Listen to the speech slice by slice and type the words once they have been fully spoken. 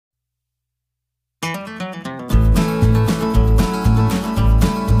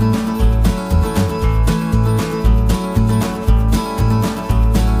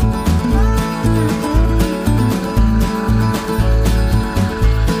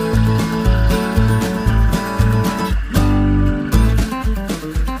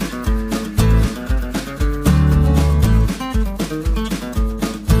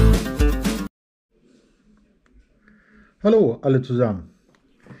Hallo alle zusammen.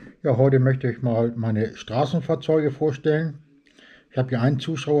 Ja, heute möchte ich mal meine Straßenfahrzeuge vorstellen. Ich habe hier einen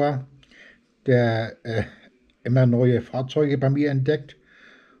Zuschauer, der immer neue Fahrzeuge bei mir entdeckt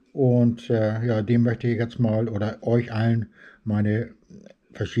und ja, dem möchte ich jetzt mal oder euch allen meine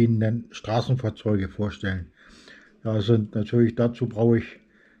verschiedenen Straßenfahrzeuge vorstellen. Ja, natürlich dazu brauche ich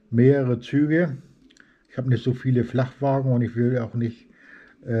mehrere Züge. Ich habe nicht so viele Flachwagen und ich will auch nicht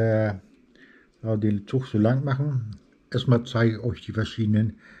äh, ja, den Zug so lang machen. Erstmal zeige ich euch die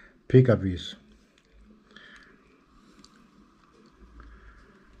verschiedenen PKWs.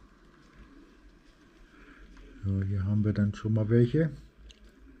 So, hier haben wir dann schon mal welche.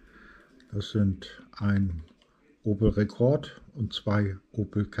 Das sind ein Opel Rekord und zwei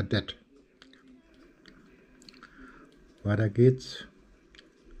Opel Kadett. Weiter geht's.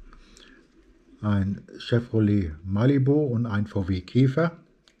 Ein Chevrolet Malibu und ein VW Käfer.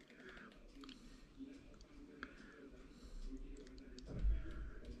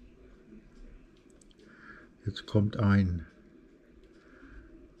 Jetzt kommt ein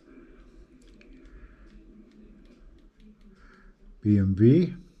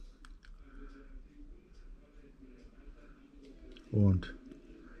BMW und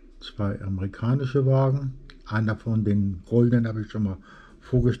zwei amerikanische Wagen. Einer von den goldenen habe ich schon mal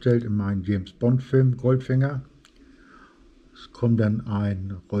vorgestellt in meinem James Bond Film Goldfinger. Es kommt dann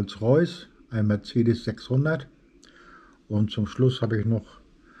ein Rolls-Royce, ein Mercedes 600 und zum Schluss habe ich noch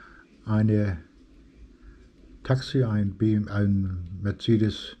eine Taxi, ein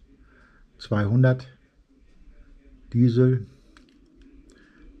Mercedes 200 Diesel.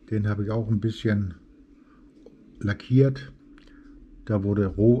 Den habe ich auch ein bisschen lackiert. Da wurde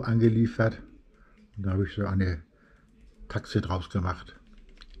roh angeliefert und da habe ich so eine Taxe draus gemacht.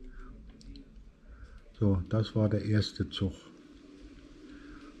 So, das war der erste Zug.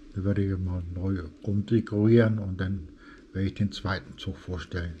 Da werde ich mal neu umdekorieren und dann werde ich den zweiten Zug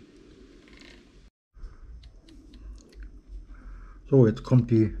vorstellen. So, jetzt kommt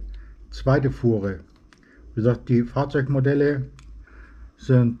die zweite Fuhre. Wie gesagt, die Fahrzeugmodelle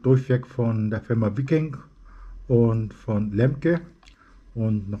sind durchweg von der Firma Viking und von Lemke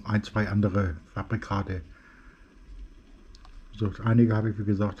und noch ein, zwei andere Fabrikate. So, einige habe ich, wie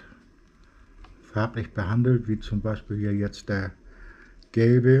gesagt, farblich behandelt, wie zum Beispiel hier jetzt der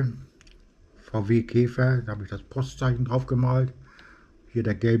gelbe VW Käfer, da habe ich das Postzeichen drauf gemalt. Hier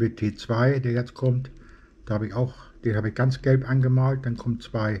der gelbe T2, der jetzt kommt, da habe ich auch, den habe ich ganz gelb angemalt. Dann kommen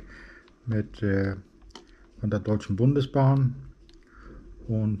zwei mit von der Deutschen Bundesbahn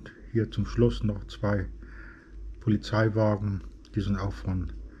und hier zum Schluss noch zwei Polizeiwagen, die sind auch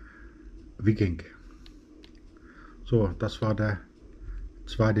von Viking. So, das war der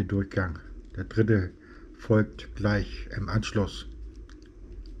zweite Durchgang. Der dritte folgt gleich im Anschluss.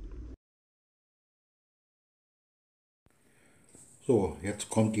 So, jetzt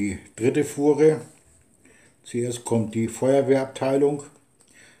kommt die dritte Fuhre. Zuerst kommt die Feuerwehrabteilung.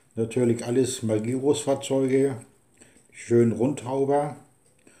 Natürlich alles Magirus-Fahrzeuge, schön Rundhauber.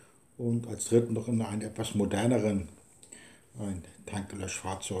 Und als dritten noch in einen etwas moderneren, ein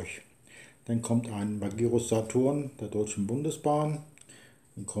Tanklöschfahrzeug. Dann kommt ein Magirus Saturn der Deutschen Bundesbahn.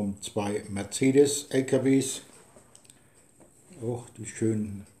 Dann kommen zwei Mercedes LKWs, auch die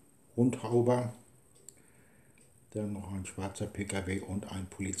schönen Rundhauber. Dann noch ein schwarzer PKW und ein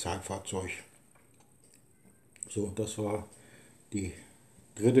Polizeifahrzeug. So, das war die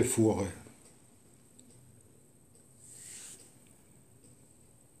dritte Fuhre.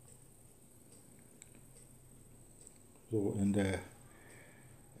 So, in der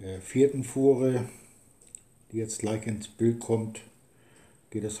vierten Fuhre, die jetzt gleich ins Bild kommt,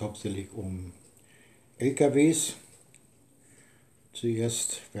 geht es hauptsächlich um LKWs.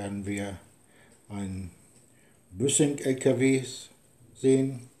 Zuerst werden wir ein Büssing-LKW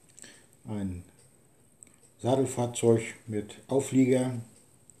sehen, ein Sattelfahrzeug mit Auflieger.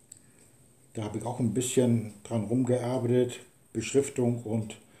 Da habe ich auch ein bisschen dran rumgearbeitet, Beschriftung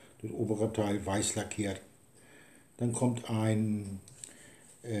und das obere Teil weiß lackiert. Dann kommt ein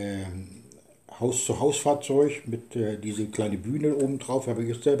Haus-zu-Haus-Fahrzeug mit diese kleine Bühne oben drauf, habe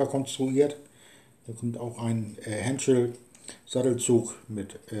ich selber konstruiert. Da kommt auch ein Henschel-Sattelzug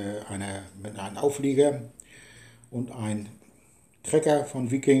mit einem Auflieger und ein Trecker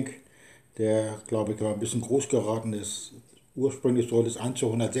von Viking, der glaube ich ein bisschen groß geraten ist. Ursprünglich sollte es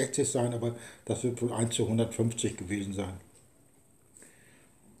 1:160 sein, aber das wird wohl 1:150 gewesen sein.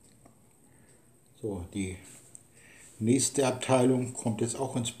 So, die nächste Abteilung kommt jetzt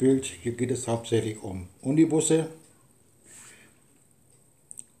auch ins Bild. Hier geht es hauptsächlich um Unibusse.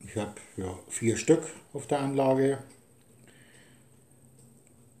 Ich habe ja 4 Stück auf der Anlage.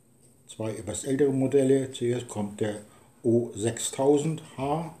 Zwei etwas ältere Modelle. Zuerst kommt der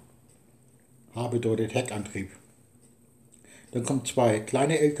O6000H. H bedeutet Heckantrieb. Dann kommen zwei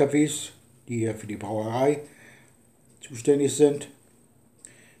kleine LKWs, die hier für die Brauerei zuständig sind.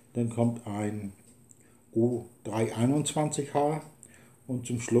 Dann kommt ein O321H und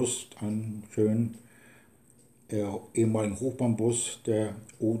zum Schluss einen schönen ehemaligen Hochbahnbus, der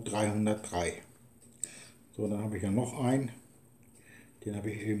O303. So, dann habe ich ja noch einen, den habe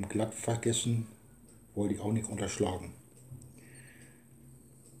ich eben glatt vergessen, wollte ich auch nicht unterschlagen.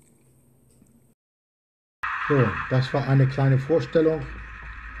 So, das war eine kleine Vorstellung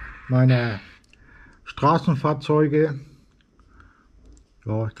meiner Straßenfahrzeuge.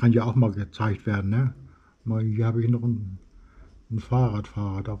 Ja, kann ja auch mal gezeigt werden, ne? Hier habe ich noch einen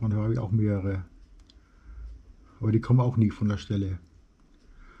Fahrradfahrer, davon habe ich auch mehrere. Aber die kommen auch nie von der Stelle.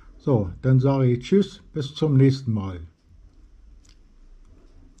 So, dann sage ich Tschüss, bis zum nächsten Mal.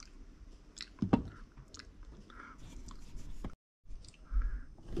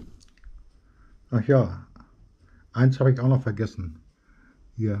 Ach ja, eins habe ich auch noch vergessen.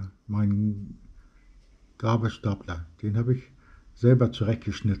 Hier, mein Gabelstapler. Den habe ich selber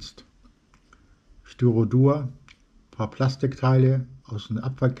zurechtgeschnitzt. Styrodur, ein paar Plastikteile aus einer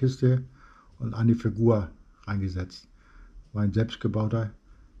Abfallkiste und eine Figur reingesetzt. Mein selbstgebauter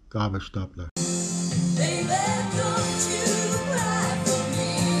Gabelstapler.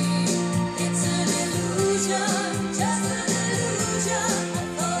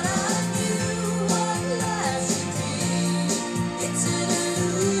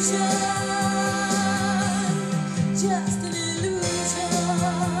 Just